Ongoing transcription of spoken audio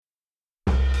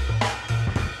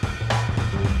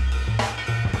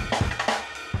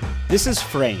This is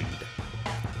Framed,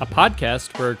 a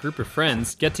podcast where a group of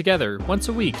friends get together once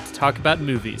a week to talk about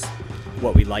movies,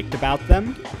 what we liked about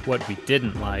them, what we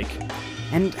didn't like,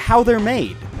 and how they're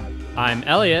made. I'm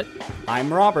Elliott.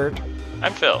 I'm Robert.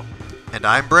 I'm Phil. And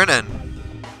I'm Brenen.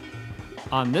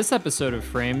 On this episode of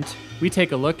Framed, we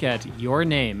take a look at Your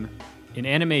Name, an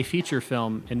anime feature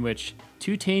film in which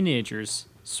two teenagers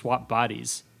swap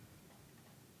bodies.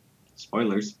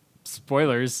 Spoilers,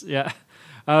 yeah.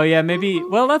 Oh yeah, maybe.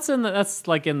 Well, that's in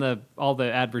the all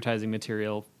the advertising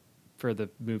material for the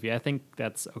movie. I think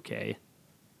that's okay.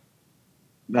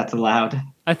 That's allowed.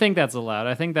 I think that's allowed.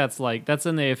 I think that's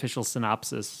in the official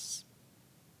synopsis.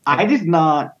 I did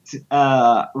not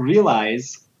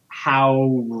realize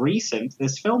how recent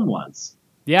this film was.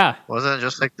 Yeah. Wasn't it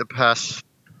just like the past?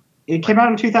 It came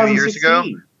out in 2016. 2 years ago?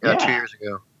 Yeah, 2 years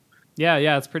ago.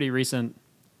 Yeah, it's pretty recent.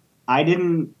 I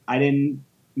didn't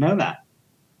know that.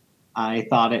 I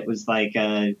thought it was like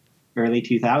a early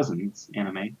 2000s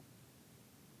anime.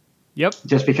 Yep.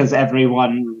 Just because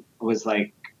everyone was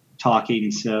like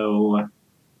talking so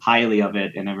highly of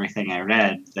it and everything I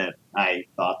read that I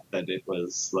thought that it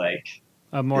was like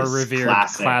a more revered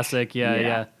classic.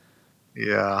 Yeah.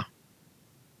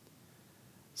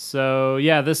 So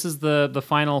yeah, this is the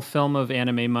final film of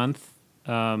Anime Month.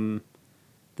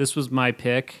 This was my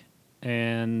pick,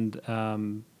 and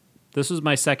this was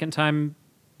my second time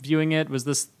viewing it. Was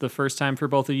this the first time for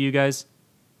both of you guys?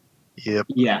 Yep.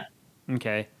 Yeah.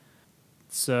 Okay.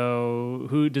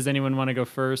 So does anyone want to go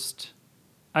first?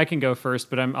 I can go first,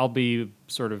 but I'll be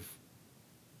sort of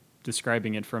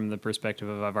describing it from the perspective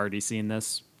of I've already seen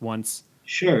this once.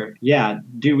 Sure. Yeah.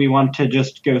 Do we want to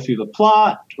just go through the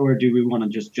plot, or do we want to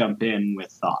just jump in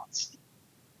with thoughts?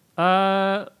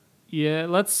 Yeah.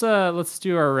 Let's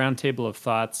do our round table of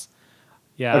thoughts.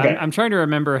 Yeah. Okay. I'm trying to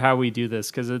remember how we do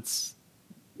this because it's.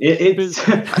 It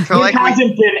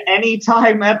hasn't been any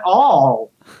time at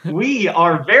all. We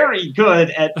are very good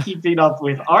at keeping up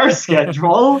with our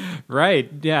schedule.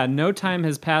 Right. Yeah. No time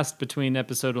has passed between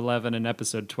episode 11 and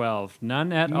episode 12.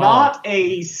 None at all. Not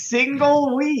a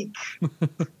single week.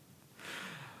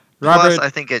 Plus, I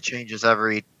think it changes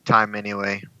every time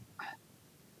anyway. I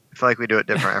feel like we do it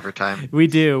different every time. We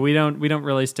do. We don't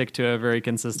really stick to a very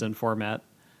consistent format.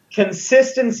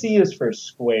 Consistency is for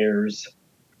squares.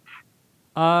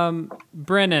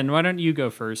 Brenen, why don't you go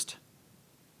first?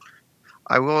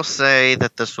 I will say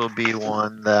that this will be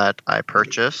one that I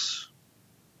purchase.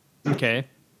 Okay.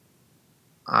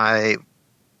 I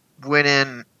went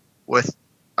into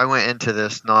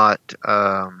this not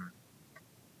I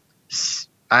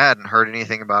hadn't heard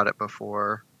anything about it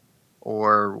before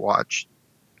or watched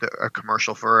a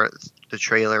commercial for it, the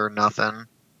trailer, nothing.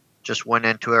 Just went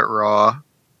into it raw.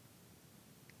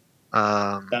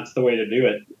 That's the way to do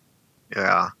it.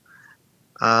 Yeah.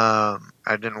 I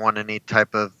didn't want any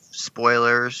type of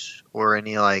spoilers or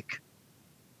any like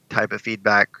type of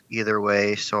feedback either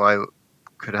way, so I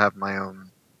could have my own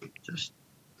just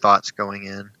thoughts going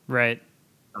in. Right.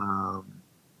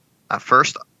 At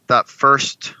first, that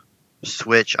first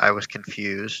switch, I was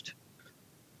confused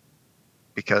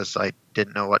because I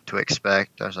didn't know what to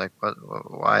expect. I was like,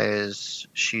 why is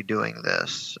she doing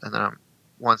this? And then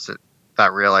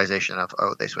that realization of,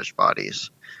 they switched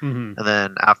bodies. Mm-hmm. And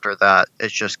then after that, it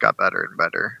just got better and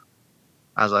better.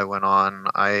 As I went on,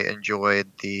 I enjoyed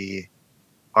the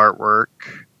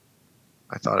artwork.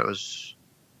 I thought it was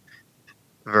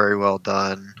very well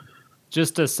done.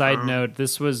 Just a side note,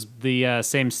 this was the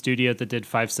same studio that did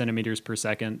 5 centimeters per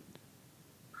second,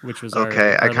 which was our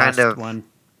last one.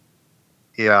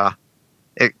 Yeah,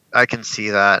 I can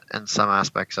see that in some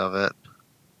aspects of it.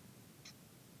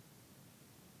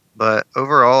 But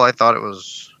overall, I thought it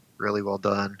was really well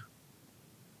done.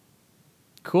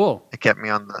 Cool. It kept me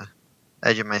on the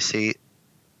edge of my seat.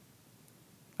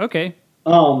 Okay.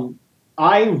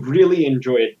 I really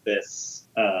enjoyed this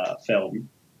film.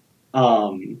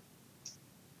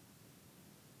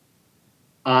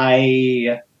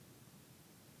 I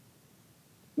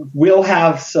will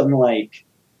have some like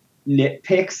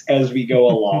nitpicks as we go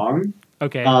along.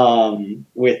 Okay.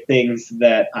 With things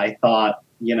that I thought,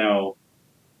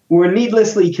 were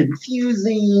needlessly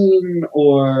confusing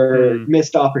or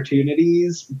missed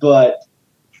opportunities, but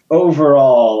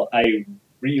overall, I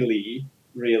really,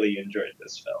 really enjoyed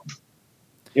this film.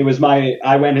 It was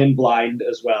I went in blind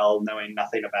as well, knowing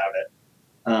nothing about it,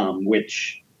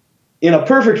 which in a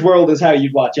perfect world is how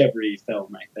you'd watch every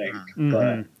film, I think. Mm-hmm.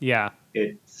 But yeah,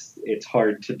 it's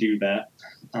hard to do that.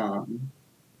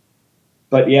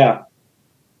 But yeah.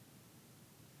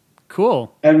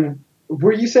 Cool. And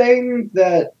were you saying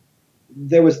that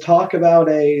there was talk about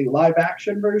a live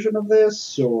action version of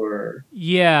this, or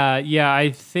Yeah,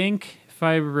 I think if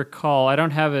I recall, I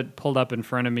don't have it pulled up in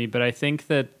front of me, but I think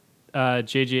that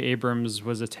J.J. Abrams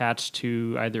was attached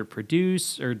to either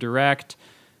produce or direct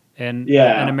an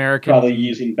American. probably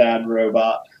using Bad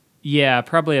Robot. Yeah,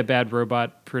 probably a Bad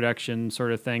Robot production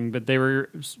sort of thing, but they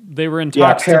were in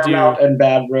talks to do. Paramount and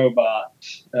Bad Robot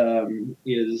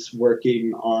is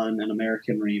working on an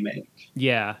American remake.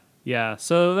 Yeah.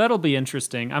 So that'll be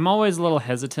interesting. I'm always a little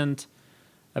hesitant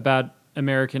about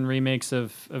American remakes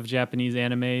of Japanese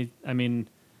anime. I mean,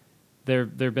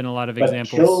 there've been a lot of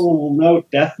examples. Kill Note,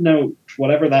 Death Note,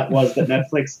 whatever that was that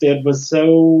Netflix did was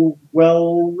so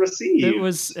well received. It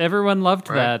was, everyone loved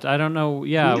that. I don't know.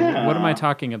 Yeah. What am I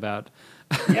talking about?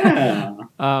 Yeah.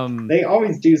 They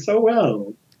always do so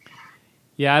well.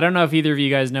 Yeah, I don't know if either of you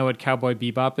guys know what Cowboy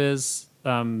Bebop is.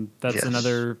 That's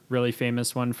another really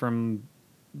famous one from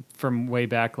way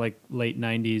back, like late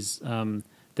 90s.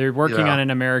 They're working on an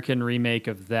American remake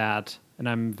of that, and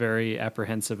I'm very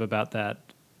apprehensive about that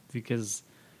because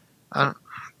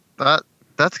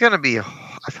that's gonna be. I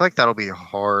feel like that'll be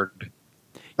hard.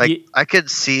 Like I could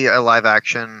see a live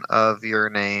action of Your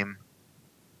Name.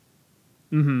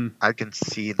 Mm-hmm. I can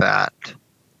see that.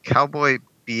 Cowboy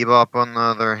Bebop, on the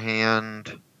other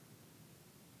hand,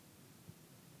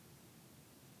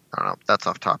 I don't know. That's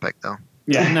off topic, though.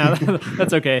 Yeah, no,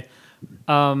 that's okay.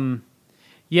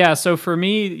 Yeah, so for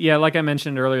me, like I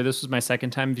mentioned earlier, this was my second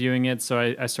time viewing it, so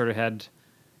I sort of had,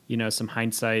 some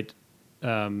hindsight,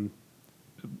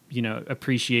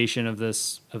 appreciation of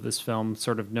this film,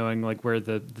 sort of knowing like where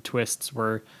the twists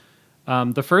were.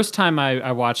 The first time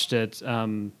I watched it,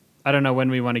 I don't know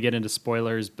when we want to get into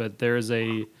spoilers, but there's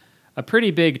a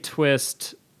pretty big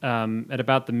twist at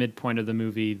about the midpoint of the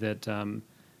movie that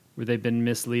where they've been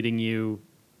misleading you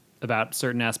about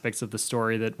certain aspects of the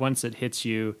story that once it hits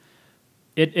you,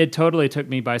 it totally took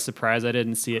me by surprise. I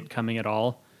didn't see it coming at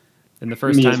all. And the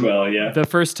first time, the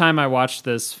first time I watched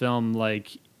this film,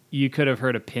 like you could have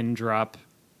heard a pin drop.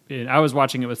 I was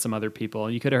watching it with some other people,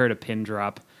 and you could have heard a pin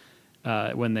drop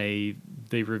when they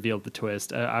revealed the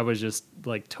twist. I was just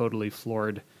like totally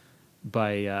floored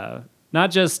by not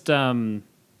just like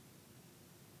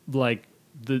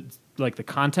the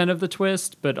content of the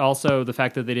twist, but also the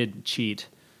fact that they didn't cheat.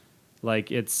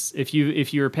 Like it's if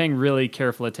you were paying really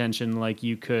careful attention, like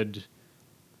you could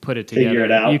put it together. Figure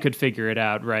it out. You could figure it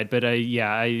out, right? But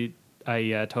I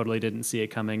totally didn't see it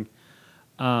coming.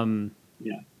 So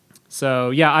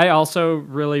I also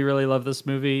really love this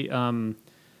movie.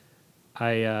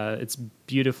 It's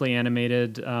beautifully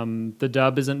animated. The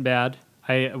dub isn't bad.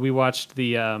 We watched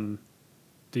the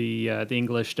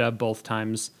English dub both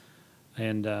times,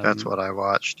 and that's what I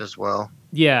watched as well.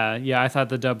 Yeah, I thought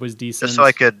the dub was decent.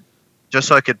 Just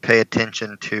so I could pay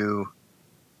attention to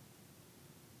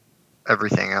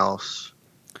everything else.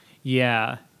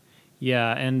 Yeah,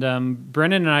 and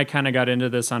Brennan and I kind of got into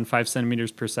this on 5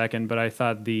 centimeters per second, but I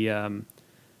thought the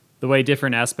way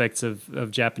different aspects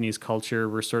of Japanese culture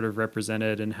were sort of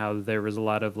represented and how there was a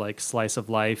lot of like slice of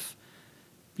life,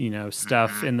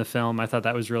 stuff in the film. I thought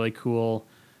that was really cool.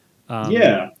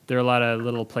 There are a lot of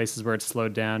little places where it's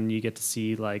slowed down. And you get to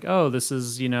see like, oh, this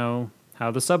is, how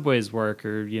the subways work,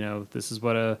 or, this is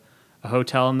what a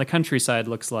hotel in the countryside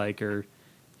looks like, or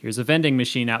here's a vending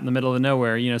machine out in the middle of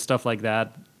nowhere, stuff like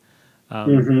that.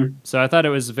 So I thought it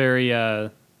was very,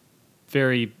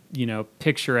 very,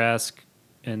 picturesque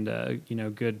and,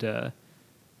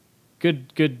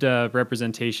 good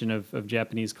representation of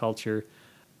Japanese culture.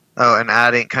 Oh, and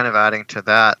adding to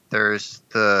that,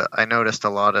 I noticed a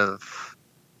lot of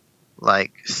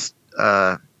like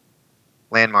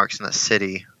landmarks in the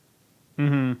city.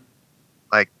 Mm-hmm.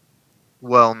 Like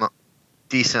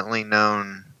decently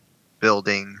known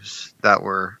buildings that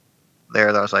were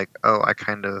there that I was like, oh, I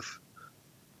kind of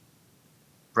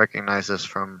recognize this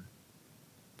from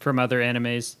other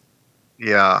animes.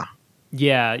 Yeah.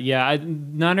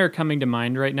 None are coming to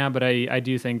mind right now, but I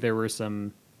do think there were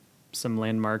some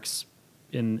landmarks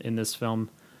in this film.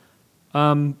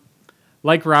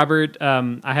 Like Robert,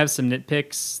 I have some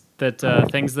nitpicks that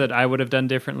things that I would have done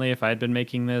differently if I had been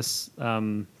making this.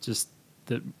 Just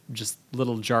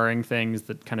little jarring things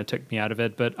that kind of took me out of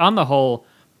it. But on the whole,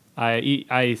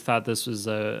 I thought this was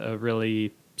a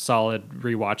really solid,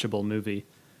 rewatchable movie.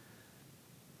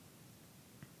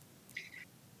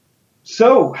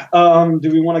 So, do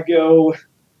we want to go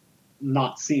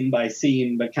not scene by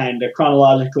scene, but kind of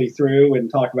chronologically through and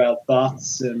talk about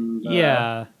thoughts? And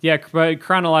By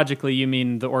chronologically, you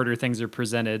mean the order things are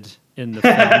presented in the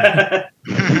film?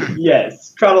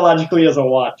 Yes, chronologically as a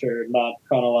watcher, not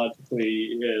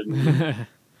chronologically in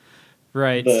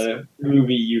Right. the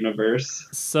movie universe.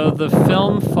 So the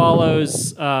film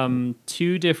follows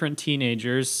two different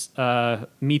teenagers,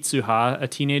 Mitsuha, a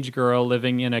teenage girl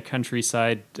living in a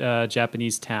countryside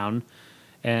Japanese town,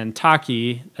 and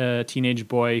Taki, a teenage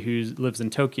boy who lives in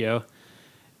Tokyo.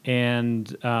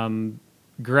 And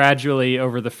gradually,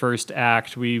 over the first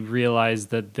act, we realize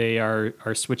that they are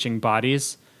switching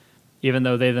bodies. Even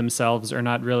though they themselves are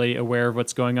not really aware of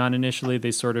what's going on initially, they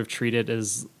sort of treat it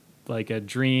as like a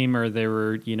dream, or they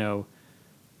were, in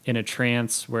a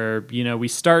trance where, we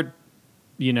start,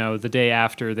 the day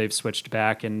after they've switched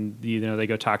back, and, they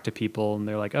go talk to people and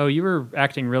they're like, oh, you were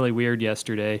acting really weird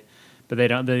yesterday, but they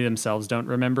themselves don't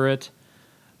remember it.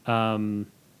 What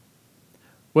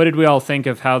did we all think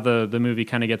of how the movie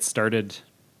kind of gets started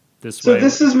this way? So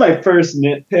this is my first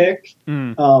nitpick.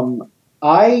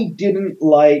 I didn't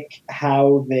like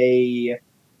how they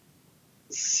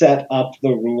set up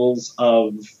the rules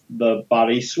of the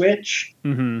body switch,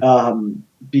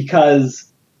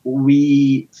 because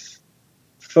we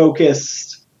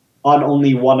focused on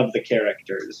only one of the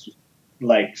characters,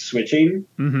 like switching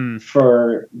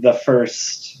for the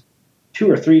first 2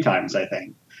 or 3 times, I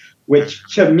think, which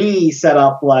to me set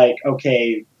up like,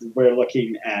 okay, we're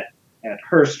looking at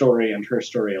her story and her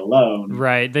story alone.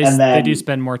 Right. They do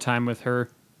spend more time with her.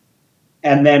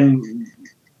 And then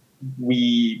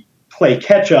we play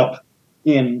catch up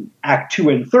in Act 2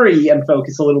 and 3 and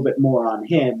focus a little bit more on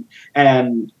him.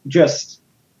 And just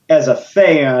as a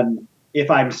fan,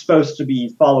 if I'm supposed to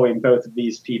be following both of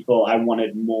these people, I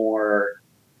wanted more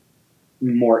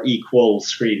equal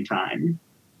screen time.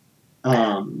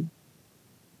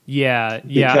 Yeah,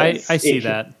 I see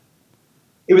that.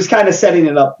 It was kind of setting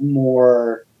it up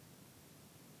more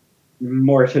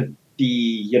to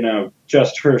be,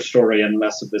 just her story and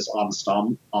less of this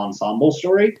ensemble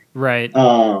story. Right.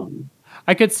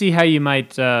 I could see how you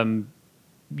might,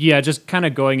 just kind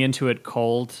of going into it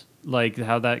cold, like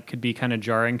how that could be kind of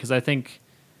jarring, because I think,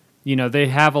 they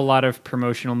have a lot of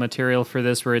promotional material for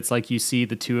this where it's like you see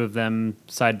the two of them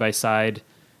side by side,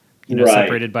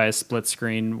 separated by a split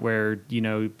screen where,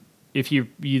 if you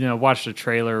watched a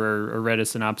trailer or read a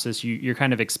synopsis, you're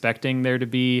kind of expecting there to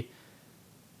be,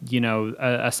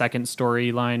 a second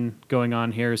storyline going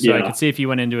on here. So I could see if you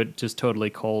went into it just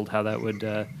totally cold, how that would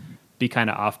be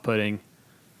kind of off-putting.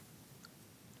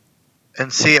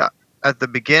 And see, at the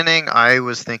beginning, I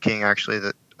was thinking actually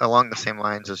that along the same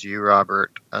lines as you,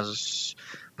 Robert.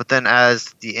 But then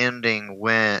as the ending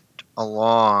went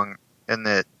along and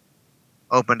it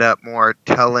opened up more,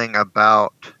 telling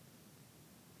about,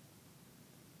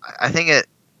 I think it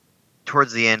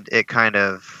towards the end it kind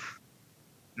of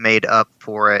made up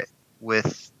for it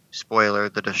with, spoiler,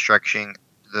 the destruction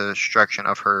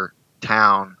of her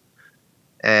town,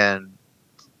 and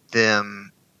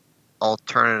them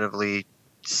alternatively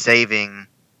saving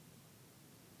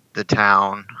the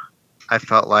town. I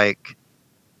felt like,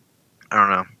 I don't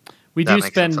know. We do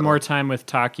spend more time with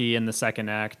Taki in the second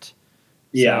act.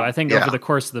 Yeah. So I think over the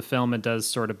course of the film, it does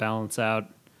sort of balance out.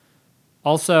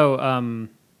 Also, and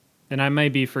I may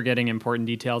be forgetting important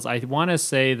details, I want to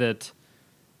say that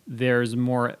there's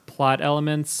more plot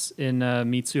elements in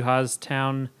Mitsuha's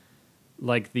town,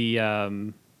 like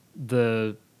the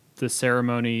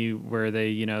ceremony where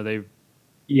they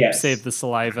save the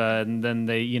saliva, and then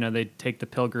they take the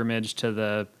pilgrimage to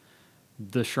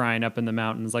the shrine up in the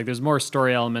mountains. Like there's more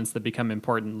story elements that become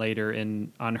important later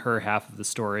on her half of the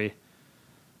story,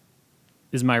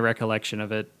 is my recollection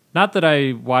of it. Not that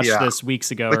I watched this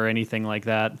weeks ago or anything like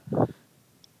that.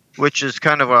 Which is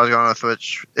kind of what I was going with,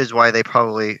 which is why they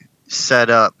probably set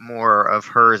up more of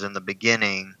hers in the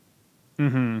beginning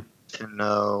to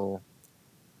know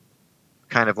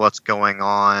kind of what's going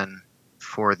on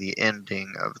for the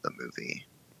ending of the movie.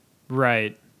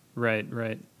 Right.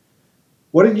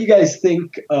 What did you guys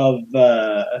think of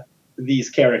these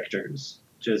characters?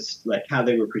 Just like how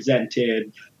they were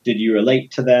presented? Did you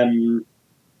relate to them?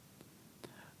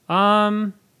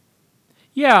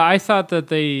 Yeah, I thought that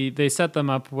they set them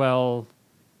up well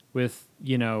with,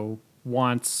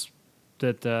 wants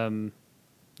that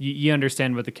you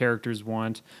understand what the characters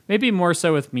want. Maybe more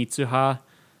so with Mitsuha.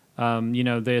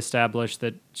 They establish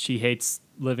that she hates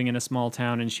living in a small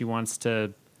town and she wants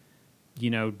to,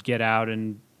 get out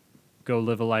and go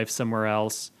live a life somewhere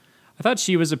else. I thought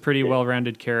she was a pretty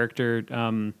well-rounded character.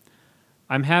 I'm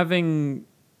having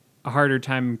a harder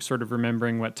time sort of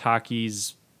remembering what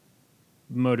Taki's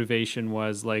motivation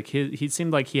was. Like he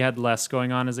seemed like he had less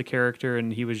going on as a character,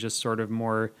 and he was just sort of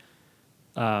more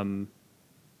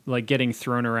like getting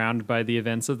thrown around by the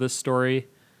events of this story.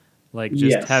 Like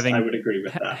just I would agree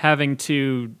with that. Having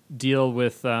to deal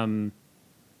with the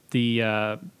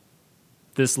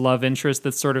this love interest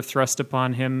that's sort of thrust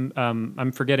upon him.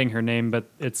 I'm forgetting her name, but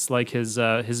it's like his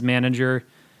manager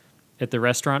at the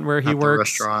restaurant where he At the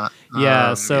works. restaurant.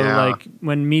 Yeah, so Yeah. like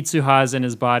when Mitsuha's in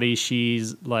his body,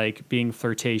 she's like being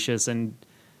flirtatious and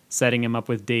setting him up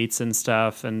with dates and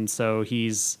stuff, and so he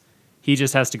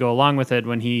just has to go along with it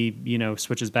when he,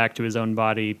 switches back to his own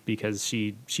body because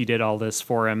she did all this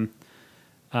for him.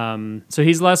 So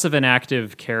he's less of an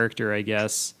active character, I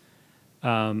guess.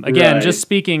 Again, Right. just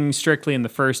speaking strictly in the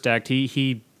first act,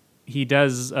 he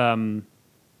does,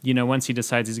 once he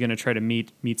decides he's going to try to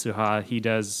meet Mitsuha, he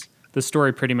does. The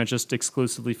story pretty much just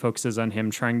exclusively focuses on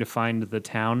him trying to find the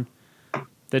town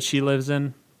that she lives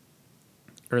in,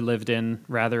 or lived in,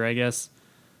 rather, I guess.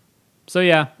 So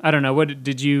yeah, I don't know. What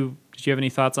did you have any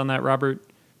thoughts on that, Robert?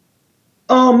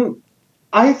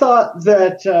 I thought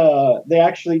that they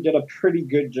actually did a pretty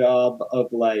good job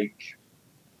of like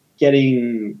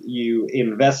getting you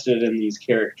invested in these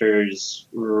characters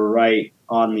right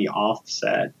on the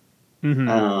offset.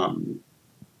 Mm-hmm.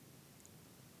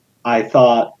 I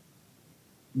thought,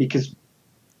 because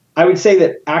I would say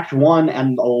that Act 1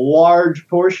 and a large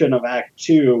portion of Act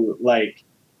 2, like,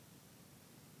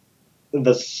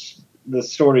 the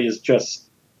story is just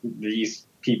these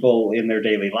people in their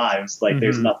daily lives. Like,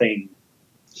 there's nothing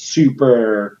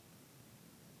super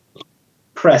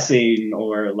pressing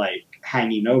or, like,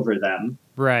 hanging over them.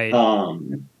 Right.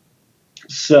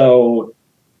 So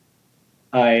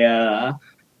I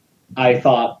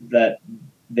thought that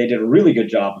they did a really good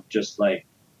job of just, like,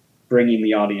 bringing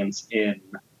the audience in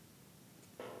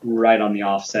right on the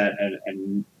offset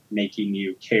and making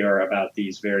you care about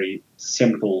these very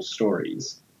simple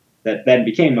stories that then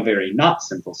became a very not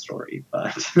simple story.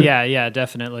 But yeah,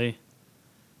 definitely.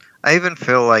 I even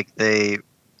feel like the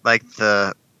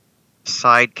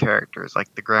side characters,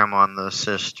 like the grandma and the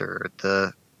sister,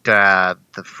 the dad,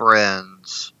 the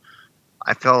friends,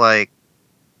 I feel like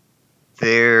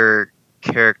their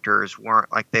characters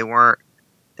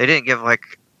they didn't give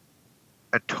like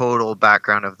a total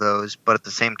background of those, but at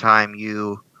the same time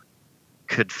you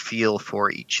could feel for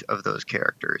each of those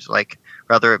characters. Like,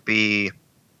 rather it be,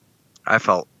 I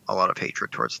felt a lot of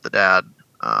hatred towards the dad,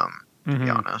 to be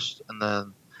honest. And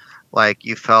then, like,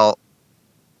 you felt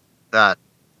that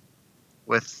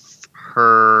with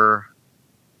her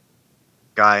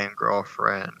guy and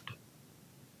girlfriend,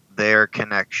 their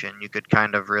connection, you could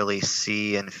kind of really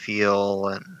see and feel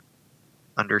and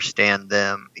understand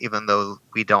them, even though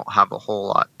we don't have a whole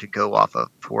lot to go off of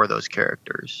for those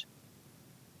characters.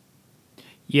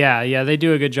 Yeah, they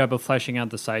do a good job of fleshing out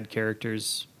the side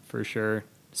characters for sure,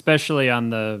 especially on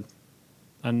the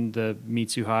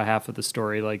Mitsuha half of the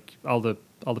story. Like all the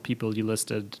people you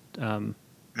listed,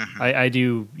 I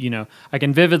do. I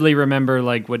can vividly remember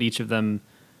like what each of them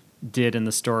did in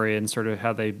the story and sort of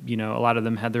how they, a lot of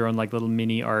them had their own like little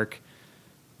mini arc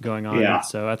going on. Yeah.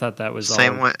 So I thought that was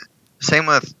same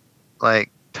with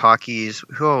like Taki's,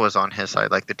 who was on his side,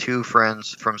 like the two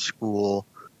friends from school.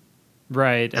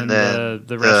 Right, and then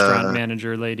the restaurant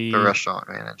manager lady. The restaurant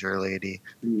manager lady.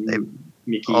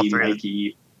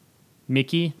 Mickey.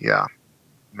 Mickey? Yeah.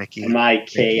 Mickey.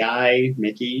 Miki.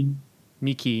 Mickey.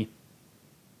 Mickey.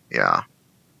 Yeah.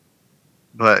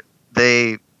 But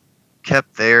they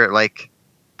kept their, like,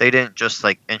 they didn't just,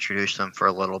 like, introduce them for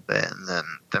a little bit and then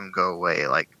them go away.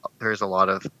 Like, there's a lot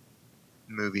of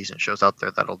movies and shows out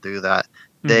there that'll do that.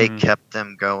 They kept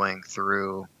them going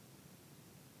through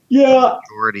the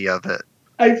majority of it.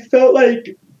 I felt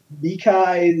like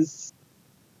Mikai's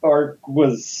arc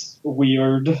was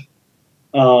weird,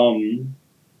 and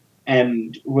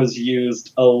was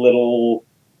used a little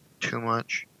too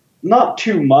much. Not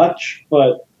too much,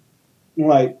 but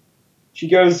like she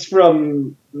goes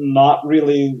from not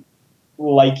really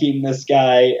liking this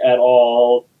guy at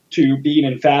all to being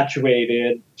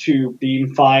infatuated to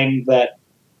being fine that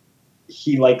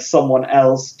he likes someone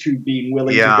else to being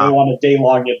willing to go on a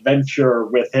day-long adventure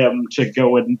with him to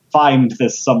go and find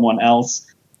this someone else.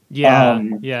 Yeah.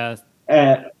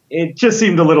 It just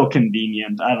seemed a little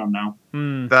convenient. I don't know.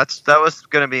 That was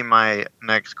going to be my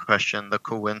next question, the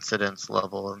coincidence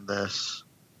level in this,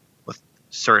 with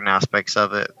certain aspects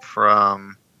of it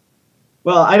from...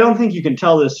 Well, I don't think you can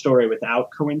tell this story without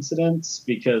coincidence,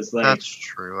 because like that's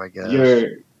true, I guess.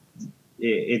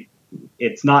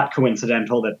 It's not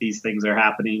coincidental that these things are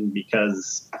happening,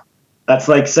 because that's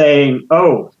like saying,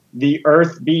 oh, the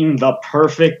Earth being the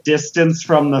perfect distance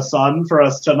from the sun for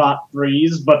us to not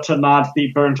freeze, but to not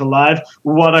be burnt alive.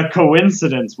 What a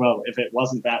coincidence. Well, if it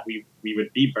wasn't that, we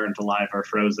would be burnt alive or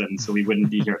frozen, so we wouldn't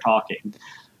be here talking.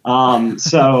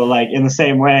 So, like, in the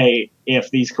same way, if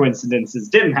these coincidences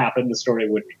didn't happen, the story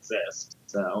wouldn't exist.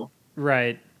 So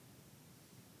right.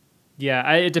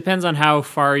 Yeah, it depends on how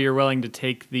far you're willing to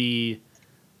take the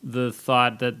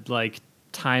thought that like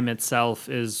time itself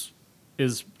is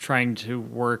trying to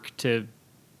work to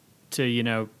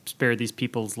spare these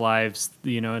people's lives,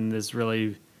 in this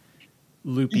really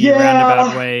loopy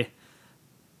roundabout way.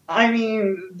 I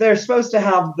mean, they're supposed to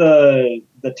have the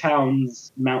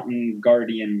town's mountain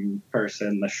guardian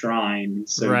person, the shrine,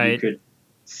 so Right. you could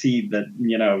see that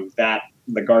that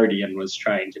the guardian was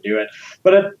trying to do it.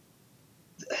 But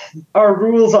our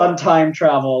rules on time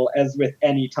travel, as with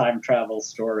any time travel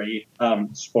story,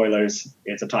 spoilers,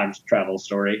 it's a time travel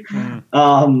story,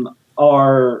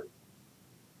 are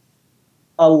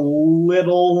a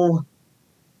little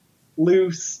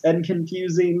loose and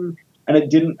confusing, and it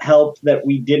didn't help that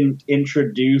we didn't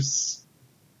introduce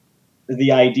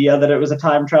the idea that it was a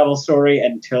time travel story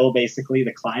until basically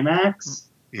the climax.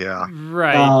 Yeah.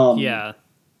 Right. Yeah.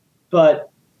 But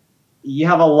you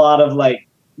have a lot of like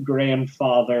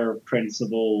grandfather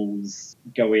principles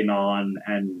going on,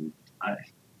 and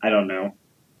I don't know.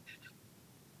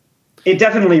 It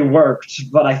definitely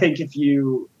worked, but I think if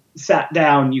you sat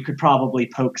down, you could probably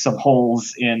poke some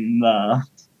holes in the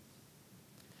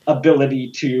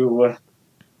ability to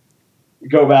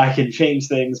go back and change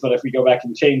things. But if we go back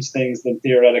and change things, then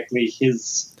theoretically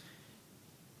his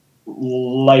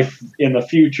life in the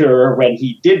future, when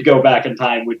he did go back in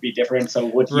time, would be different. So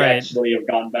would he actually have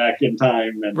gone back in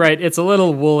time? And right. It's a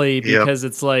little woolly because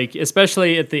it's like,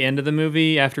 especially at the end of the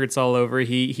movie, after it's all over,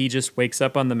 he just wakes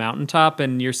up on the mountaintop,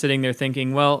 and you're sitting there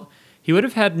thinking, well, he would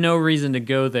have had no reason to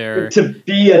go there. To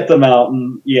be at the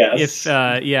mountain, yes.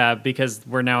 If because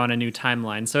we're now on a new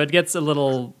timeline. So it gets a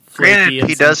little flaky. Granted,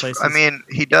 he does. Places. I mean,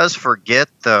 he does forget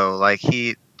though. Like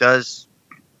he does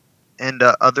end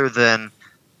up, other than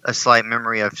a slight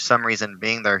memory of some reason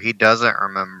being there, he doesn't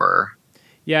remember.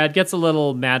 Yeah, it gets a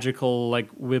little magical,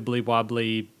 like wibbly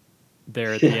wobbly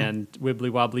there at the end. Wibbly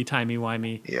wobbly, timey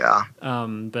wimey. Yeah.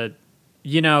 But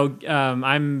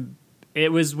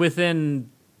it was within,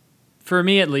 for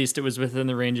me at least, it was within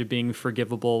the range of being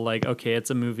forgivable. Like, okay,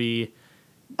 it's a movie.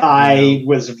 I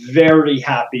was very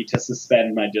happy to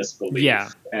suspend my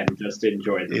disbelief and just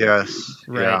enjoy the movie.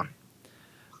 Right.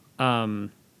 Yeah.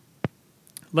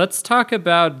 Let's talk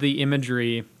about the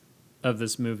imagery of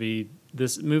this movie.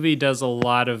 This movie does a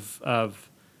lot of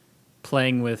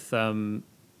playing with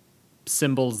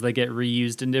symbols that get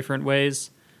reused in different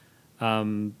ways.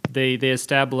 They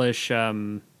establish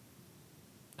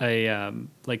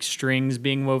like strings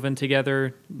being woven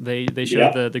together. They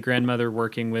show the grandmother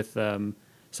working with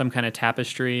some kind of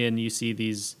tapestry, and you see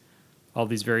all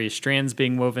these various strands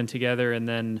being woven together, and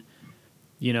then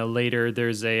later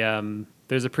there's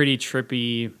a pretty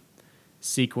trippy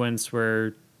sequence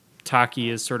where Taki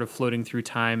is sort of floating through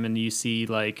time, and you see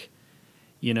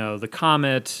the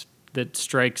comet that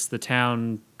strikes the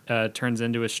town turns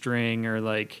into a string,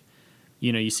 or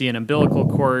you see an umbilical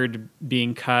cord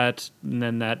being cut, and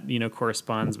then that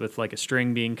corresponds with like a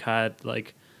string being cut.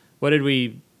 Like, what did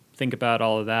we think about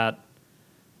all of that?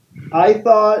 I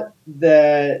thought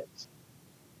that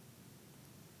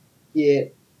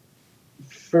it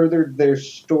furthered their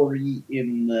story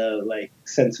in the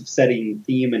sense of setting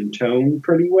theme and tone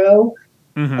pretty well.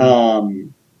 Mm-hmm.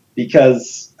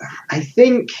 Because I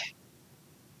think,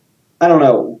 I don't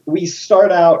know, we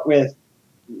start out with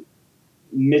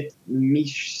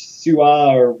Mitsuha,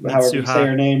 or however you say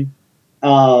her name,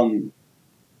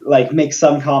 make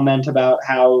some comment about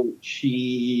how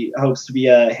she hopes to be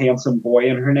a handsome boy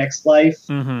in her next life.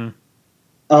 Mm-hmm.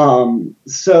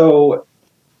 So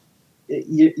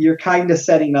you're kind of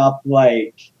setting up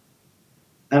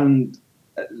and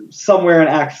somewhere in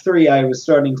Act 3, I was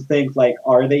starting to think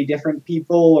are they different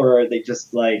people, or are they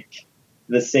just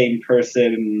the same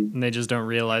person? And they just don't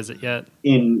realize it yet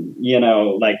in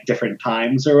different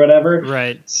times or whatever.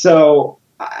 Right. So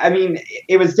I mean,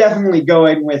 it was definitely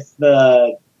going with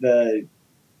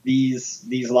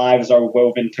these lives are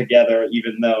woven together,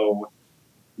 even though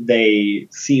they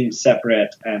seem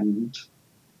separate and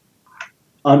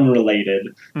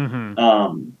unrelated.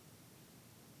 Mm-hmm.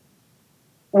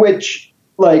 Which,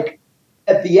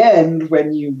 at the end,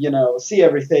 when you see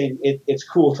everything, it's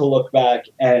cool to look back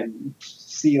and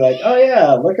see oh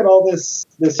yeah, look at all this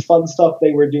fun stuff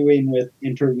they were doing with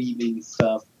interweaving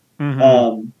stuff.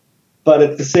 Mm-hmm. But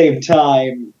at the same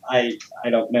time, I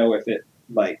don't know if it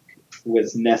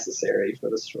was necessary for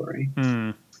the story.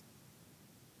 Mm.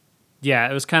 Yeah,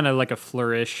 it was kind of like a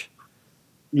flourish.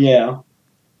 Yeah.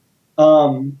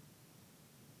 The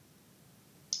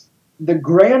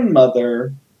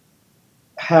grandmother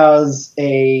has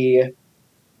a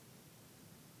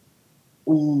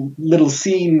little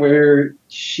scene where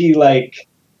she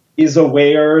is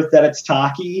aware that it's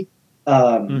Taki,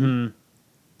 Um,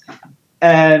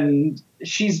 And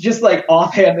she's just like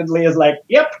offhandedly is like,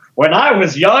 "Yep, when I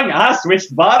was young, I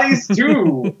switched bodies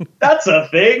too. That's a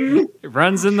thing." It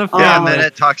runs in the Yeah, and family. then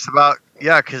it talks about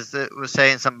because it was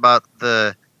saying something about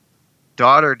the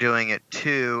daughter doing it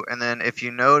too. And then if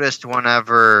you noticed,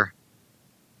 whenever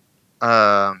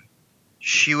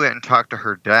she went and talked to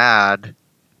her dad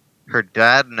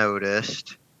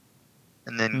noticed,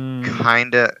 and then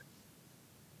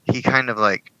he kind of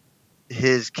like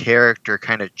his character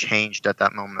kind of changed at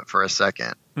that moment for a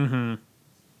second. Mm-hmm.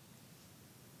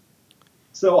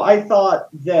 So I thought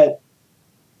that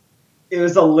it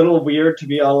was a little weird to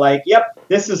be all like, "Yep,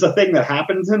 this is a thing that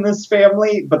happens in this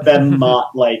family," but then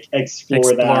not like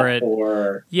explore that it.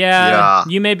 or Yeah,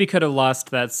 you maybe could have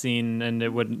lost that scene, and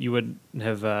you wouldn't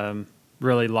have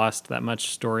really lost that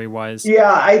much story wise.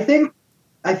 Yeah, I think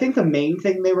the main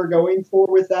thing they were going for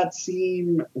with that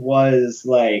scene was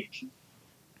like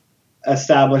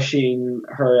establishing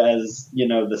her as,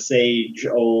 the sage,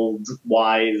 old,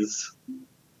 wise,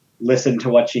 listen to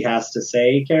what she has to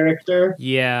say character.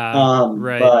 Yeah,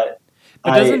 right. But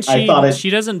doesn't I thought she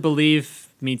doesn't believe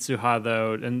Mitsuha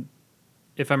though, and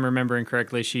if I'm remembering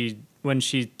correctly, when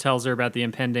she tells her about the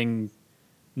impending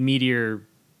meteor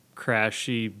crash,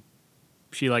 she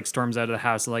like storms out of the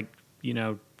house like,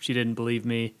 she didn't believe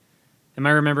me. Am I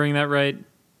remembering that right?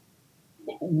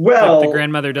 Well, like the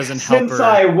grandmother doesn't help her. Since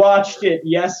I watched it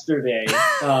yesterday,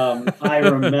 I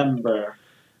remember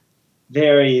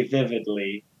very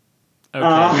vividly. Okay.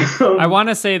 I want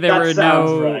to say there were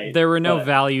no but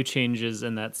value changes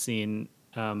in that scene,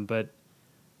 but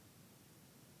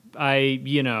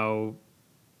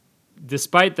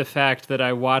despite the fact that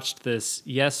I watched this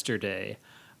yesterday,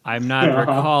 I'm not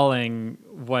recalling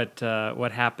what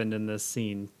happened in this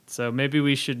scene. So maybe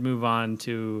we should move on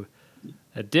to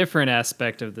a different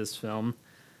aspect of this film.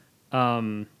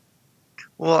 Well,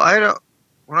 I don't.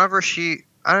 Whenever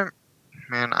I'm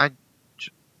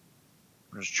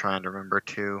just trying to remember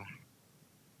too,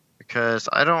 because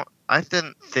I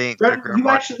didn't think you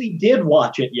actually did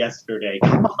watch it yesterday.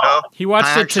 Come on. No, he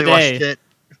watched it today. Watched it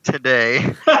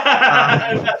today.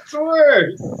 That's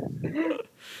worse.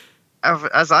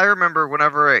 As I remember,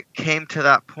 whenever it came to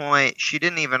that point, she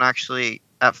didn't even actually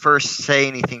at first say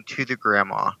anything to the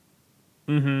grandma.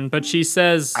 Mm-hmm. But she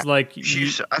says I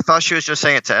thought she was just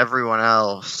saying it to everyone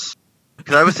else,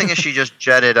 because I was thinking she just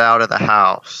jetted out of the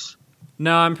house.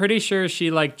 No, I'm pretty sure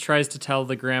she tries to tell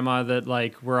the grandma that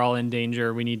we're all in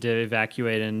danger, we need to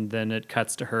evacuate, and then it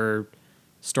cuts to her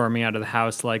storming out of the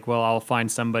house like, well, I'll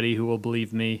find somebody who will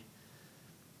believe me,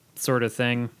 sort of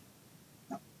thing.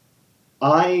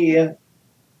 I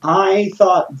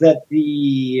thought that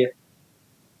the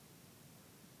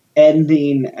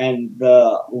ending and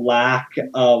the lack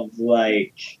of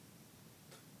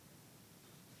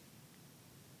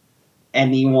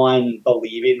anyone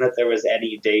believing that there was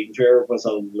any danger was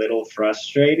a little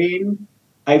frustrating.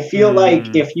 I feel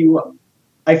like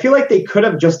they could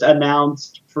have just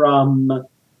announced from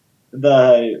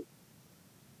the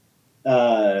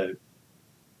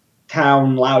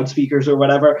town loudspeakers or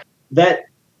whatever that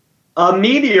a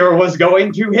meteor was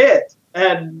going to hit,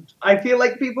 and I feel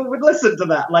like people would listen to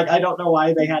that. I don't know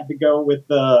why they had to go with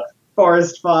the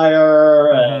forest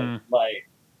fire and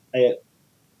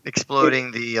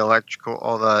exploding the electrical,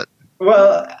 all that.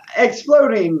 Well,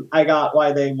 exploding, I got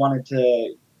why they wanted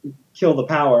to kill the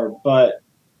power, but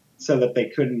so that they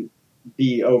couldn't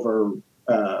be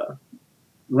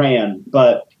ran.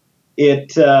 But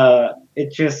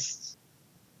it just,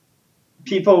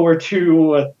 people were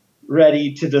too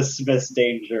ready to dismiss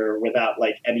danger without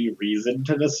any reason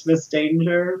to dismiss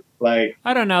danger. I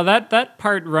don't know, that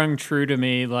part rung true to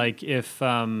me. If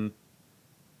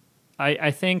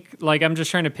I think I'm just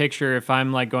trying to picture if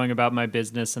I'm going about my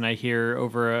business and I hear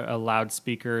over a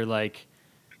loudspeaker the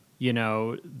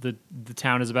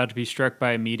town is about to be struck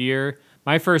by a meteor.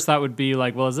 My first thought would be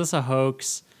well, is this a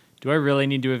hoax? Do I really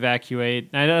need to evacuate?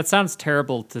 I know that sounds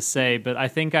terrible to say, but I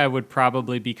think I would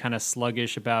probably be kind of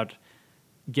sluggish about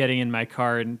getting in my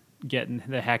car and getting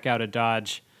the heck out of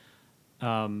Dodge.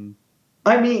 I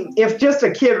mean, if just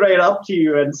a kid ran up to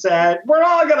you and said, "We're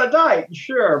all gonna die,"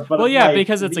 sure. But well, yeah,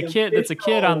 because it's a kid. It's a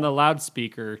kid on the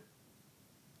loudspeaker.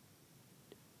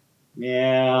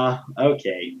 Yeah.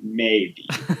 Okay. Maybe.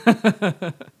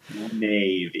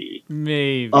 Maybe.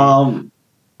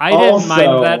 I didn't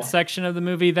mind that section of the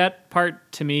movie. That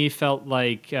part to me felt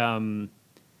like, your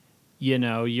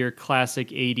classic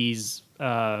 '80s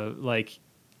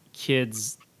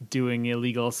kids doing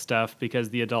illegal stuff because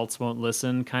the adults won't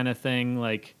listen kind of thing.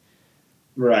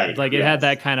 Right. It had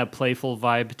that kind of playful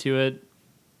vibe to it.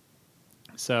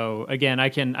 So again, I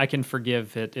can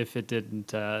forgive it if it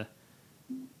didn't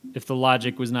if the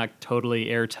logic was not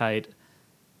totally airtight.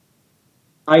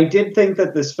 I did think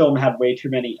that this film had way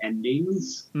too many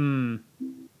endings. It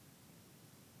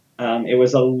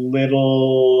was a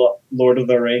little Lord of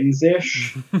the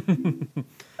Rings-ish.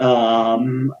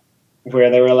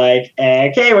 Where they were like,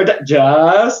 okay,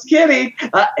 just kidding.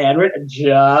 And we're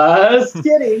just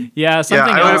kidding. Yeah,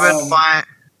 something I would else. have been fine.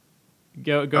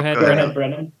 Go Oh, ahead, go ahead. Brennan.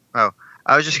 Brennan. Oh,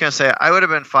 I was just gonna say I would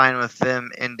have been fine with them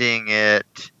ending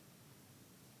it,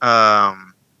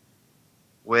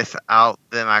 without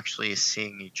them actually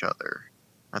seeing each other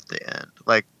at the end.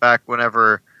 Like back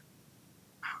whenever.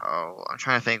 Oh, I'm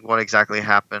trying to think what exactly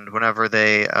happened. Whenever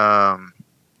they,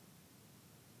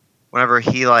 whenever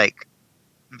he like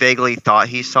vaguely thought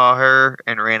he saw her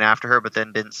and ran after her, but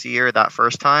then didn't see her that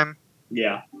first time.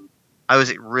 Yeah. I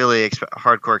was really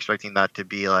hardcore expecting that to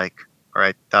be like, all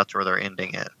right, that's where they're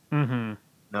ending it. Mm-hmm.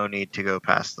 No need to go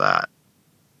past that.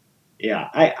 Yeah,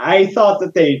 I thought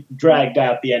that they dragged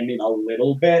out the ending a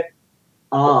little bit.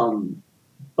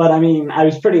 But I mean, I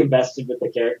was pretty invested with the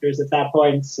characters at that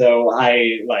point, so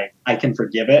I can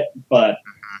forgive it. But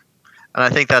And I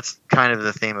think that's kind of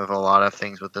the theme of a lot of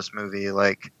things with this movie.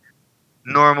 Like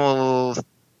normally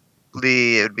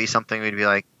it would be something we'd be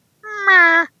like,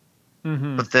 meh.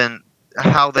 Mm-hmm. But then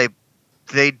how they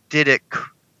did it,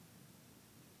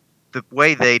 the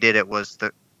way they did it was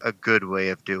a good way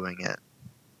of doing it.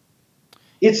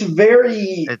 it's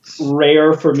very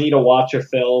rare for me to watch a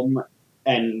film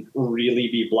and really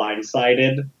be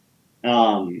blindsided.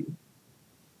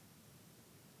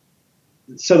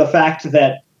 So the fact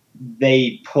that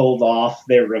they pulled off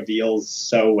their reveals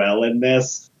so well in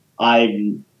this,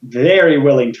 I'm very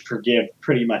willing to forgive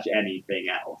pretty much anything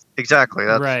else. Exactly.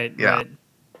 That's, right. yeah. Right.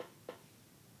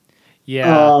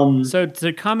 Yeah. Um, So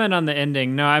to comment on the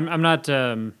ending, no, I'm not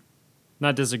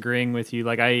disagreeing with you.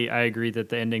 Like I agree that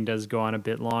the ending does go on a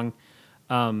bit long.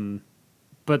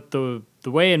 But the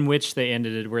way in which they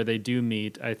ended it, where they do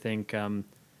meet, I think,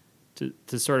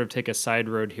 to sort of take a side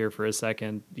road here for a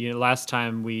second. Last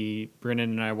time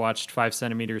Brennan and I watched 5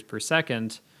 centimeters per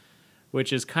second,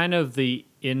 which is kind of the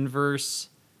inverse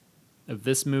of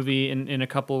this movie in a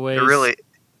couple of ways.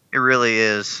 It really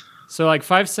is. So like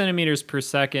 5 centimeters per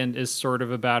second is sort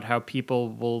of about how people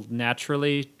will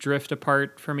naturally drift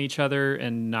apart from each other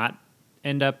and not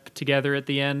end up together at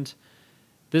the end.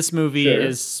 This movie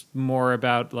is more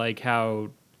about like how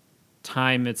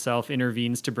time itself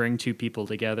intervenes to bring two people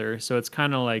together. So it's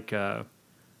kind of like a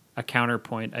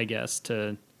counterpoint, I guess,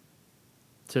 to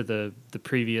the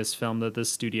previous film that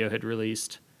this studio had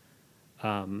released.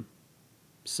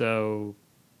 So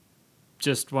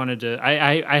just wanted to,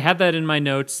 I had that in my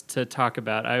notes to talk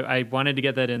about. I wanted to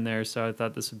get that in there, so I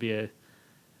thought this would be a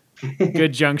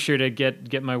good juncture to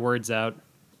get my words out.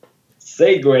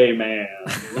 Segue man.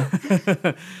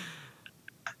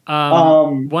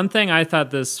 One thing I thought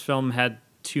this film had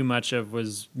too much of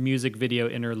was music video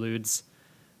interludes.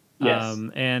 Yes.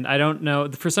 And I don't know,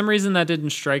 for some reason that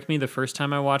didn't strike me the first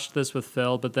time I watched this with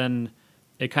Phil, but then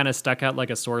it kind of stuck out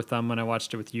like a sore thumb when I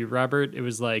watched it with you, Robert. It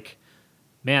was like,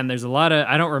 man, there's a lot of,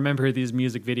 I don't remember these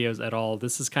music videos at all.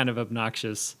 This is kind of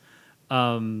obnoxious.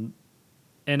 And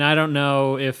I don't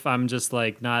know if I'm just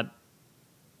like not,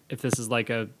 if this is like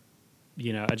a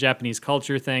Japanese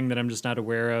culture thing that I'm just not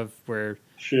aware of, where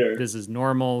this is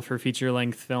normal for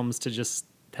feature-length films to just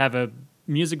have a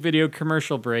music video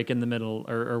commercial break in the middle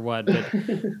or what. But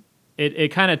it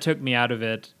kind of took me out of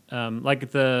it. I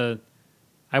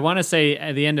want to say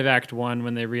at the end of Act 1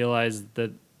 when they realized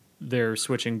that they're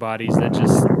switching bodies, that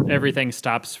just everything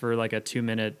stops for like a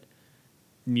 2-minute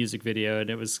music video,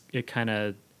 and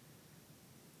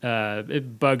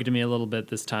it bugged me a little bit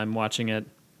this time watching it.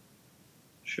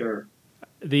 Sure.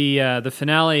 The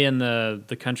finale in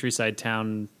the countryside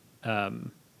town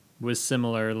was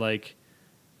similar. Like,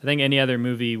 I think any other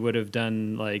movie would have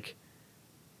done like,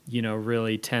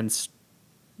 really tense,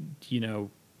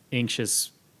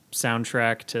 anxious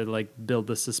soundtrack to like build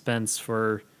the suspense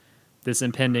for this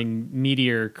impending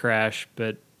meteor crash,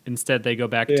 but instead they go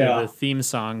back to the theme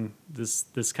song,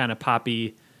 this kind of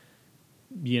poppy,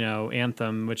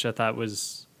 anthem, which I thought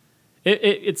was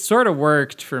it sort of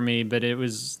worked for me, but it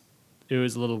was a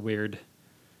little weird.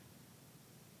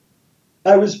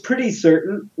 I was pretty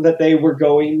certain that they were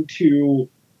going to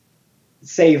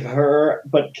save her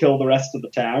but kill the rest of the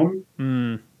town.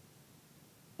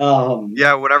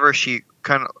 Yeah, whenever she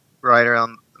kind of right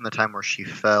around the time where she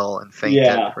fell and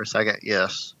fainted for a second.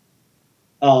 Yes.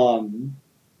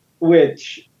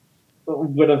 Which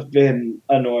would have been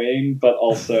annoying, but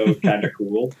also kind of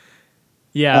cool.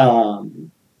 Yeah.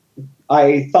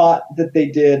 I thought that they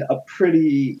did a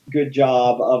pretty good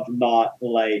job of not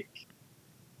like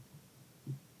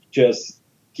just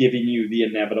giving you the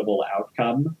inevitable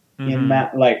outcome in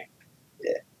that. Like,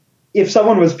 if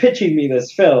someone was pitching me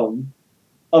this film,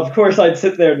 of course I'd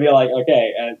sit there and be like,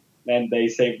 okay, and they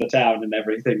save the town and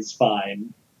everything's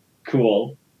fine,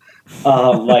 cool.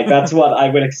 Like, that's what I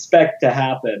would expect to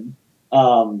happen.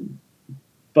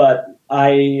 But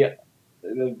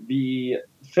the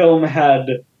film had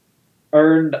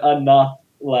earned enough,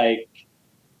 like,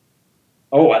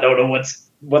 oh, I don't know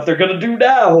what they're gonna do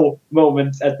now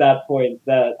moments at that point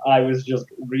that I was just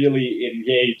really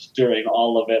engaged during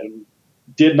all of it and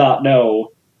did not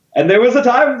know. And there was a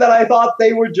time that I thought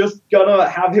they were just gonna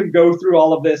have him go through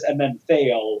all of this and then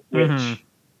fail, which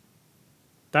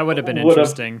that would have been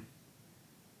interesting.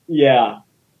 Yeah.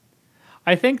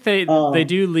 I think they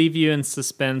do leave you in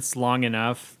suspense long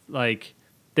enough. Like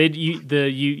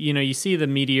you see the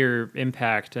meteor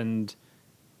impact and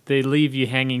they leave you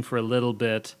hanging for a little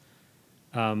bit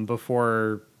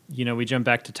before we jump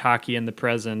back to Taki in the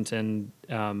present, and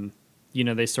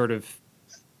they sort of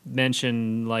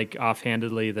mention like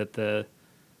offhandedly that the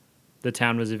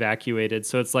town was evacuated.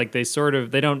 So it's like they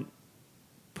don't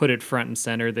put it front and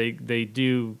center. They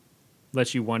do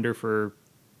let you wonder for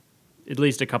at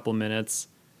least a couple minutes.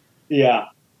 Yeah.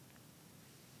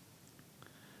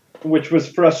 Which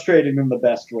was frustrating in the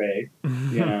best way,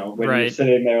 when right. you're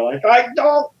sitting there like, I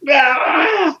don't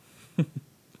know.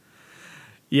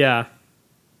 Yeah.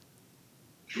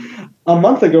 A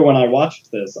month ago when I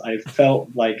watched this, I felt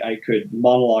like I could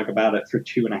monologue about it for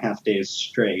 2.5 days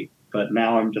straight. But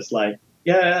now I'm just like,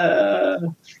 yeah.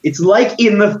 It's like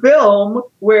in the film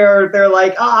where they're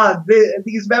like,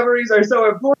 these memories are so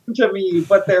important to me,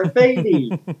 but they're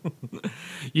fading.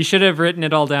 You should have written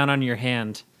it all down on your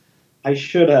hand. I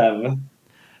should have.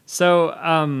 So,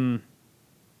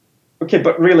 okay,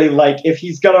 but really, like, if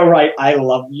he's gonna write "I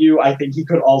love you," I think he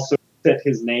could also fit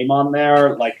his name on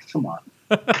there. Like, come on.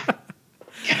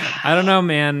 I don't know,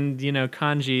 man.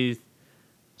 Kanji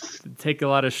take a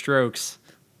lot of strokes.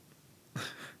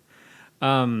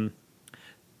 So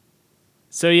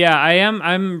yeah, I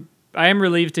am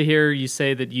relieved to hear you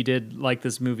say that you did like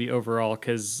this movie overall,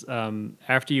 because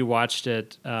after you watched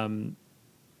it,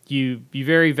 you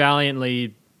very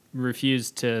valiantly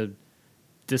refused to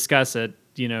discuss it,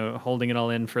 holding it all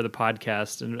in for the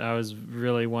podcast, and I was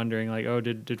really wondering, like, oh,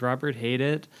 did Robert hate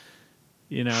it?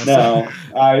 No,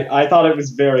 I thought it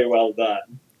was very well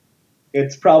done.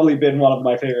 It's probably been one of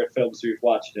my favorite films we've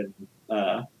watched in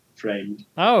Framed.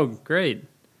 Oh, great.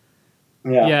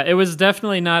 Yeah, it was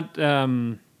definitely not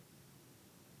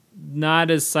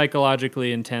as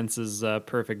psychologically intense as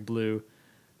Perfect Blue.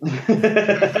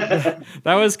 That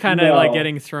was kind of like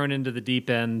getting thrown into the deep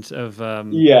end of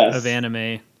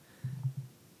anime.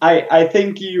 I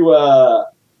think you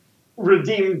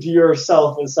redeemed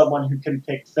yourself as someone who can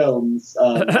pick films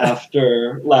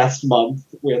after last month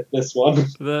with this one.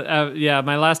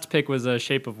 My last pick was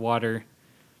Shape of Water.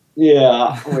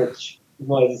 Yeah, which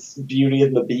was Beauty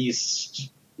and the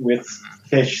Beast with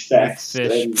fish sex.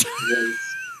 With fish. And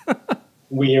was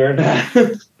weird.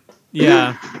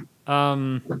 Yeah.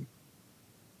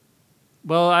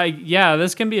 Well,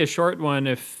 this can be a short one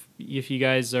if you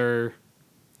guys you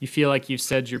feel like you've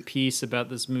said your piece about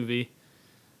this movie.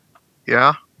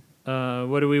 Yeah.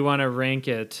 What do we want to rank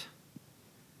it?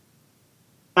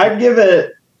 I'd give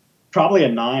it probably a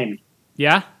 9.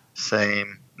 Yeah?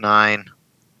 Same. 9.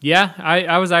 Yeah,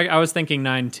 I was thinking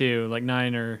 9 too, like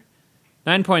 9 or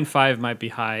 9.5 might be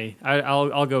high.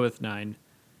 I'll go with 9.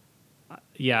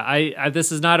 Yeah, I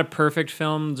this is not a perfect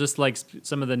film. Just like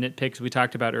some of the nitpicks we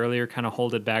talked about earlier, kind of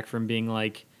hold it back from being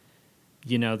like,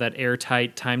 that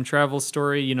airtight time travel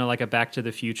story. Like a Back to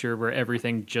the Future where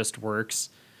everything just works.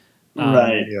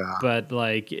 Right. Yeah. But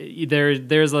like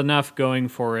there's enough going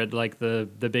for it, like the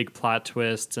big plot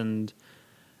twists and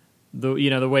the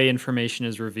the way information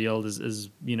is revealed is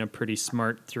pretty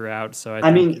smart throughout. So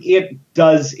I mean, it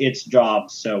does its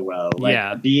job so well.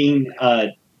 Like, being a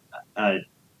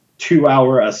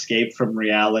 2-hour escape from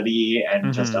reality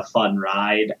and just a fun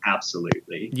ride.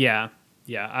 Absolutely. Yeah.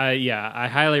 I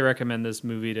highly recommend this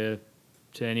movie to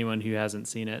anyone who hasn't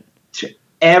seen it. To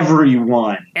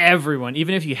everyone,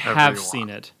 even if you have seen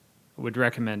it, I would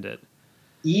recommend it.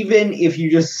 Even if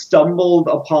you just stumbled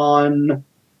upon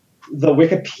the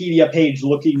Wikipedia page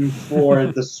looking for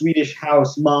the Swedish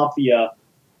House Mafia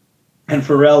and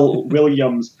Pharrell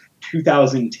Williams'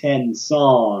 2010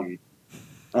 song.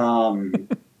 How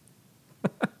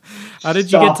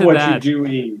did you get to what that? You're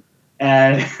doing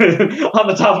And on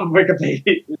the top of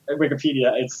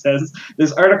Wikipedia, it says,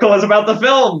 this article is about the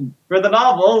film. For the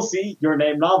novel, see Your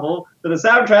Name novel. For the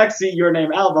soundtrack, see Your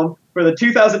Name album. For the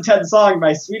 2010 song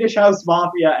by Swedish House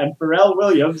Mafia and Pharrell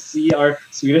Williams, see our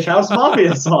Swedish House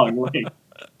Mafia song link.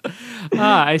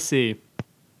 I see.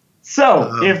 So,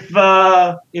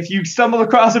 if you stumble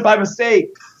across it by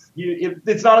mistake,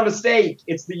 it's not a mistake.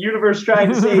 It's the universe trying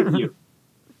to save you.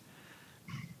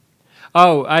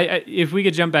 Oh, I if we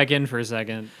could jump back in for a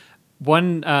second.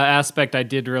 One aspect I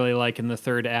did really like in the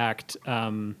third act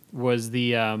was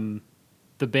the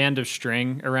band of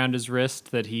string around his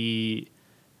wrist that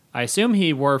I assume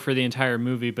he wore for the entire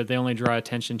movie, but they only draw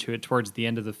attention to it towards the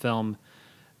end of the film.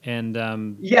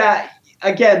 And yeah,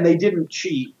 again, they didn't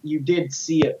cheat. You did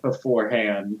see it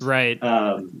beforehand, right?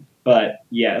 But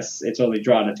yes, it's only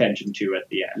drawn attention to at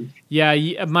the end.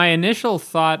 Yeah, my initial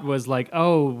thought was like,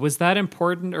 oh, was that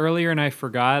important earlier and I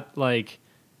forgot? Like,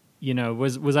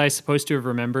 was I supposed to have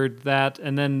remembered that?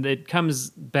 And then it comes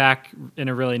back in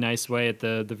a really nice way at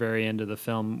the very end of the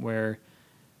film where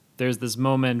there's this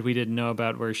moment we didn't know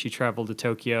about where she traveled to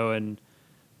Tokyo and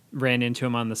ran into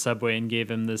him on the subway and gave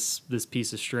him this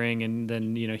piece of string, and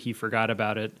then he forgot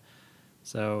about it.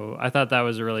 So I thought that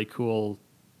was a really cool,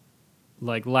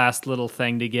 like, last little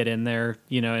thing to get in there,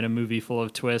 in a movie full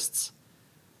of twists.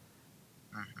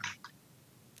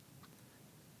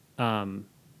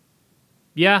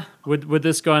 Yeah, would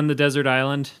this go on the desert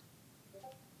island?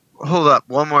 Hold up,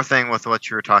 one more thing with what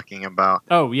you were talking about.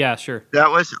 Oh yeah, sure.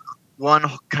 That was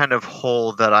one kind of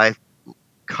hole that I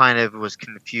kind of was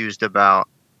confused about.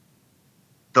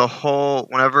 The whole,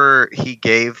 whenever he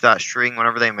gave that string,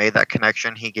 whenever they made that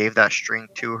connection, he gave that string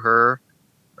to her,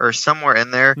 or somewhere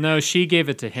in there. No, she gave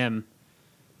it to him.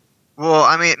 Well,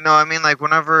 I mean, like,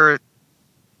 whenever,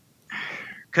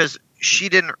 because she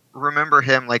didn't remember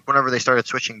him, like, whenever they started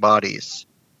switching bodies.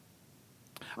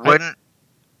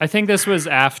 I think this was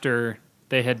after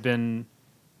they had been,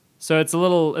 so it's a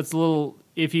little,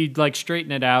 if you, like,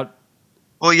 straighten it out.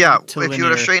 Well, yeah, if you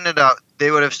would have straightened it out,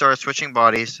 they would have started switching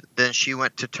bodies. Then she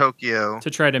went to Tokyo to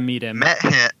try to meet him.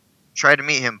 Tried to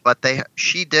meet him, but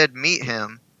she did meet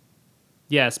him.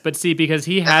 Yes, but see, because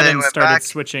he hadn't started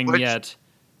switching yet,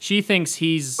 she thinks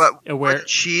he's aware.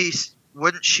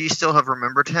 Wouldn't she still have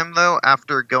remembered him though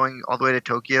after going all the way to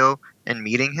Tokyo and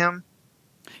meeting him?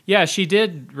 Yeah, she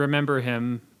did remember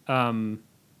him,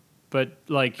 but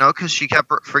like no, because she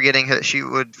kept forgetting. She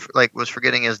was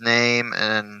forgetting his name,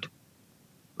 and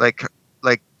like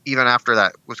even after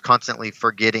that was constantly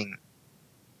forgetting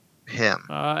him.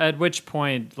 At which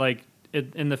point, like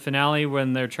in the finale,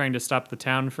 when they're trying to stop the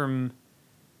town from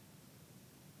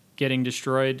getting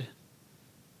destroyed,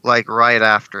 like right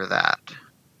after that,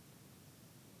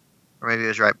 or maybe it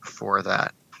was right before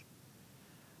that.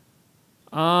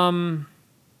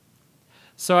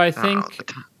 So I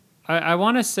think I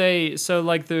want to say, so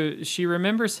like she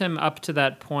remembers him up to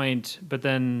that point, but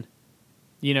then,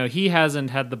 he hasn't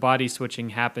had the body switching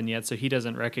happen yet, so he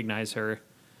doesn't recognize her.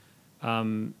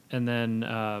 And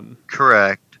then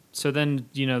correct. So then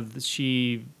and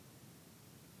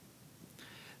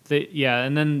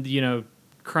then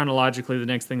chronologically the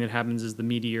next thing that happens is the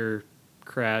meteor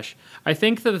crash. I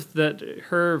think that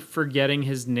her forgetting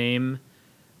his name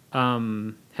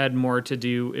had more to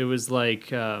do. It was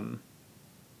like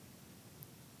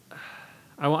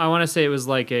I want to say it was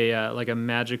like a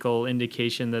magical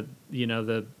indication that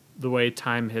the way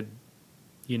time had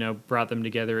brought them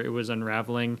together, it was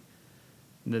unraveling,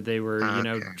 that they were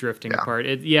drifting apart.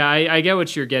 I get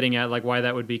what you're getting at, like why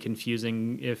that would be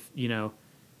confusing if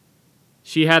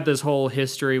she had this whole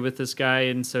history with this guy,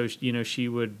 and so she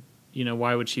would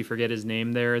why would she forget his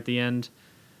name there at the end?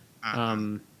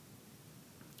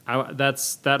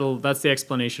 That's the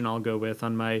explanation I'll go with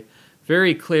on my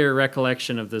very clear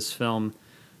recollection of this film.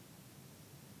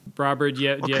 Robert,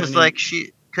 because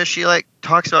she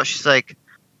talks about, she's like,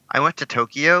 I went to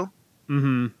Tokyo.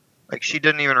 Mm-hmm. Like she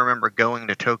didn't even remember going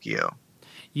to Tokyo.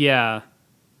 Yeah,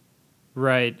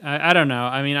 right. I don't know.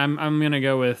 I mean, I'm gonna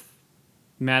go with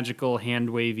magical hand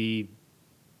wavy.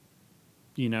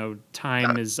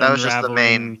 Time is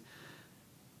unraveling.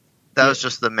 That was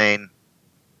just the main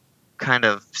kind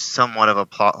of somewhat of a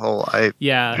plot hole.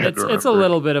 It's a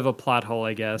little bit of a plot hole,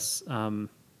 I guess.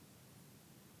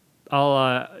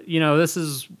 This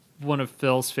is one of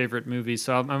Phil's favorite movies,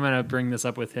 so I'm gonna bring this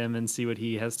up with him and see what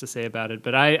he has to say about it.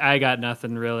 But I got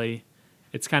nothing really.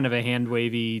 It's kind of a hand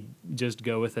wavy, just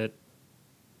go with it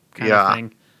kind of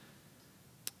thing.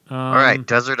 All right,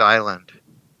 Desert Island.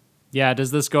 Yeah,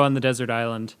 does this go on the desert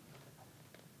island?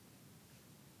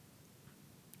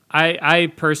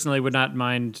 I personally would not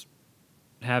mind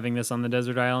having this on the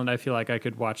desert island. I feel like I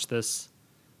could watch this,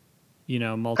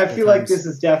 multiple I feel times. like this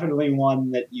is definitely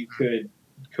one that you could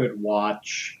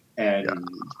watch and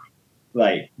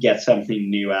get something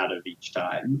new out of each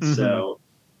time. Mhm. So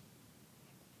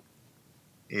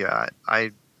Yeah,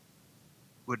 I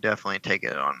would definitely take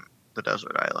it on the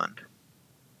desert island.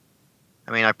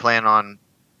 I mean, I plan on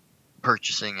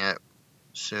purchasing it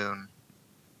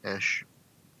soon-ish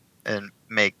and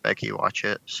make Becky watch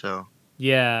it. So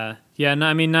Yeah. No,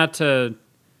 I mean, not to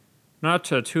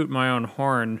toot my own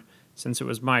horn since it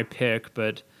was my pick,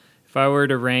 but if I were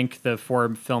to rank the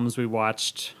 4 films we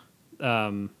watched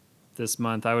this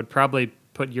month, I would probably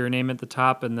put Your Name at the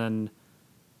top, and then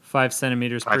 5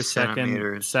 centimeters per 5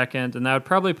 centimeters. second, and that would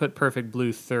probably put Perfect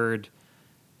Blue third,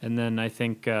 and then I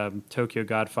think Tokyo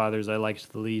Godfathers I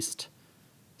liked the least.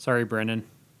 Sorry, Brennan.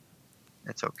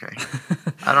 it's okay.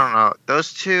 I don't know.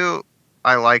 Those two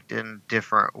I liked in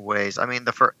different ways. I mean,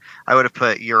 I would have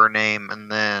put Your Name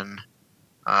and then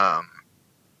 5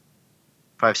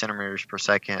 centimeters per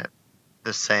second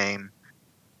the same.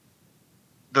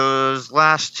 Those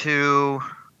last two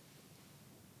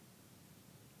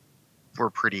were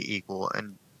pretty equal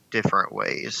in different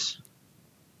ways.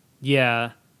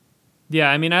 Yeah.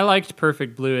 I mean, I liked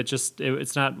Perfect Blue.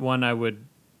 It's not one I would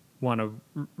want to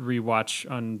rewatch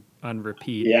on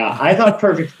repeat. yeah, I thought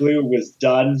Perfect Blue was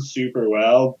done super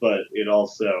well, but it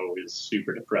also is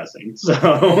super depressing.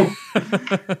 So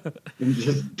it's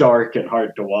just dark and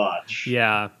hard to watch.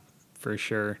 Yeah, for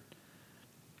sure.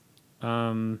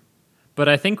 But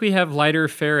I think we have lighter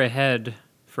fare ahead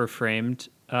for Framed.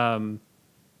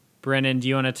 Brennan, do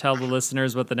you want to tell the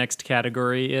listeners what the next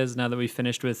category is now that we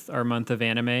finished with our month of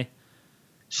anime?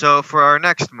 So for our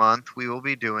next month, we will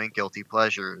be doing Guilty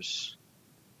Pleasures.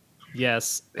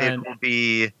 Yes. It will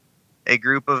be a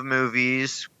group of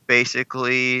movies,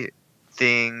 basically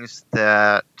things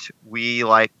that we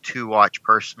like to watch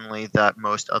personally that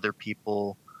most other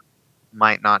people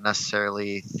might not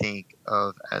necessarily think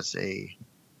of as a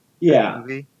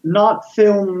movie. Not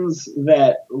films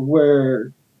that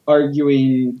we're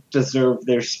arguing deserve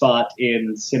their spot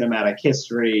in cinematic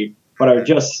history, but are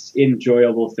just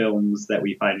enjoyable films that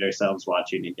we find ourselves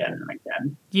watching again and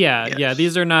again. Yeah.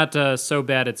 These are not so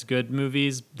bad it's good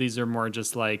movies. These are more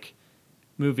just like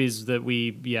movies that we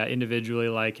individually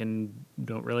like and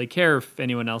don't really care if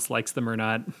anyone else likes them or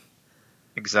not.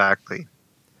 Exactly.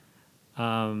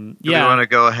 Do we Yeah. want to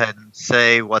go ahead and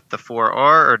say what the 4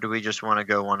 are, or do we just want to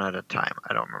go one at a time?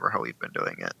 I don't remember how we've been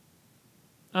doing it.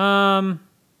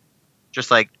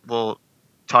 Just like we'll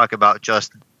talk about,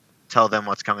 just tell them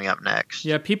what's coming up next.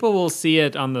 Yeah, people will see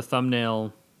it on the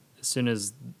thumbnail as soon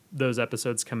as those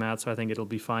episodes come out, so I think it'll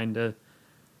be fine to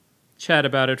chat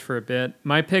about it for a bit.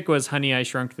 My pick was Honey, I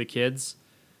Shrunk the Kids.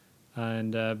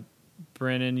 And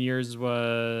Brennan, yours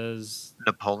was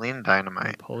Napoleon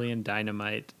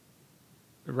Dynamite.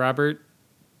 Robert?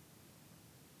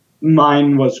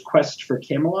 Mine was Quest for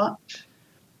Camelot.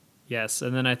 Yes,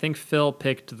 and then I think Phil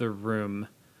picked The Room.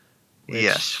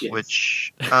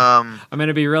 Which I'm going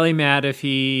to be really mad if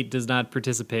he does not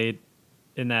participate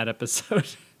in that episode.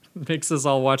 Makes us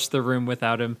all watch The Room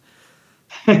without him.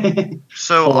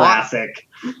 So classic.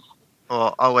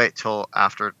 Well, I'll wait till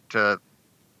after to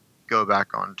go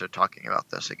back on to talking about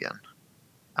this again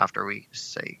after we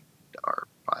say our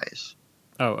buys.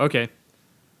 Oh, okay.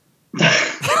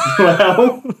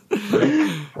 Well,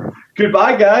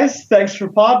 goodbye, guys. Thanks for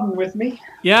podding with me.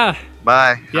 Yeah.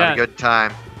 Bye. Yeah. Have a good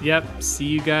time. Yep. See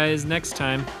you guys next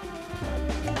time.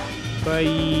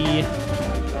 Bye.